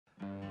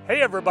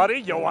Hey everybody,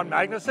 Johan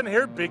Magnusson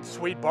here, Big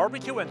Swede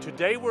Barbecue, and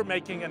today we're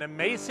making an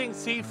amazing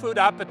seafood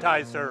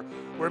appetizer.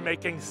 We're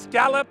making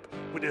scallop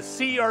with a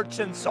sea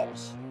urchin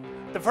sauce.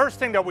 The first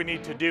thing that we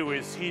need to do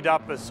is heat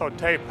up a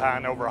saute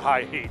pan over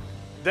high heat.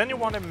 Then you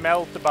want to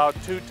melt about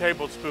 2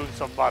 tablespoons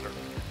of butter.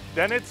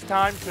 Then it's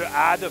time to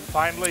add a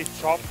finely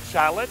chopped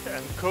shallot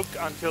and cook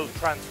until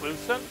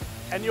translucent.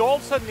 And you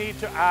also need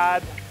to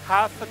add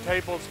half a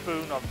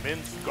tablespoon of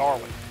minced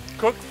garlic.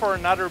 Cook for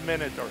another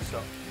minute or so.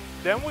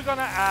 Then we're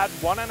gonna add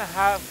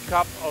 1.5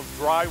 cup of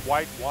dry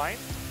white wine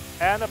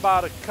and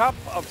about 1 cup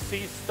of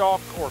sea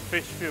stock or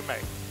fish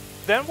fumet.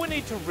 Then we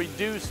need to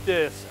reduce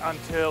this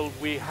until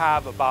we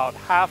have about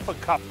half a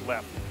cup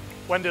left.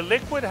 When the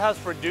liquid has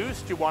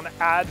reduced, you want to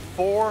add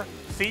 4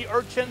 sea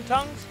urchin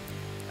tongues,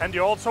 and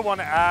you also want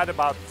to add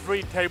about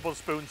 3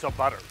 tablespoons of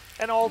butter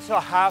and also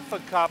half a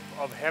cup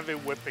of heavy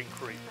whipping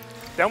cream.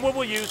 Then we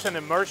will use an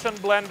immersion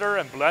blender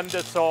and blend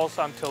the sauce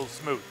until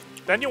smooth.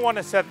 Then you want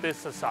to set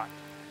this aside.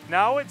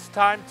 Now it's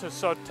time to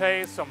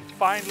saute some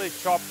finely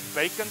chopped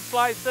bacon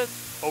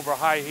slices over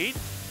high heat,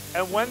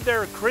 and when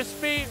they're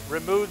crispy,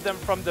 remove them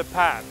from the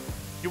pan.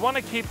 You want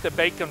to keep the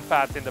bacon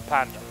fat in the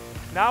pan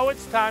though. Now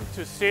it's time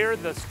to sear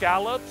the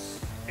scallops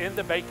in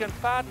the bacon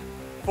fat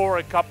for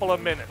a couple of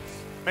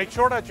minutes. Make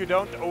sure that you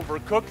don't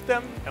overcook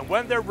them, and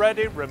when they're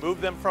ready, remove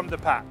them from the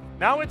pan.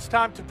 Now it's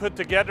time to put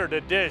together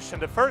the dish,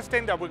 and the first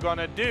thing that we're going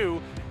to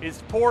do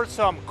is pour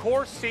some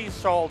coarse sea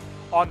salt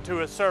onto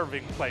a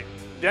serving plate.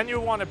 Then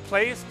you want to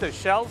place the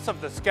shells of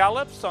the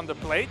scallops on the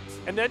plate,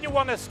 and then you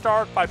want to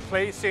start by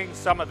placing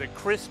some of the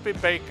crispy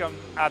bacon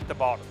at the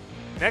bottom.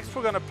 Next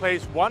we're going to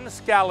place 1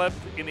 scallop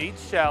in each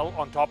shell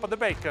on top of the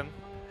bacon,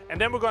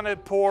 and then we're going to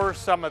pour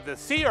some of the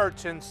sea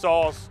urchin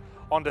sauce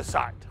on the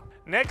side.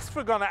 Next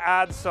we're going to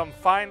add some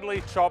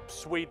finely chopped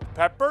sweet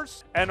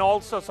peppers and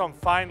also some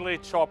finely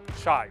chopped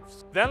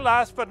chives. Then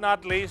last but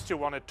not least, you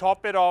want to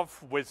top it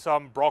off with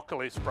some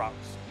broccoli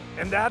sprouts.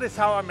 And that is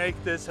how I make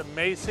this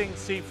amazing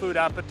seafood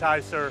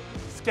appetizer,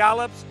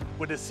 scallops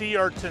with a sea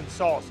urchin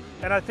sauce.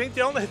 And I think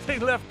the only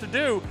thing left to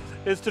do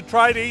is to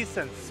try these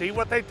and see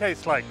what they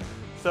taste like.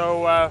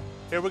 So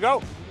here we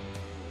go.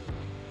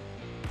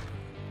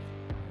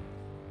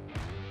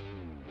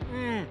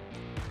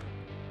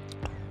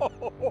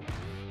 Oh,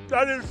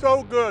 that is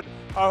so good.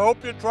 I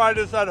hope you try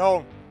this at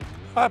home.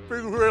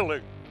 Happy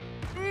grilling.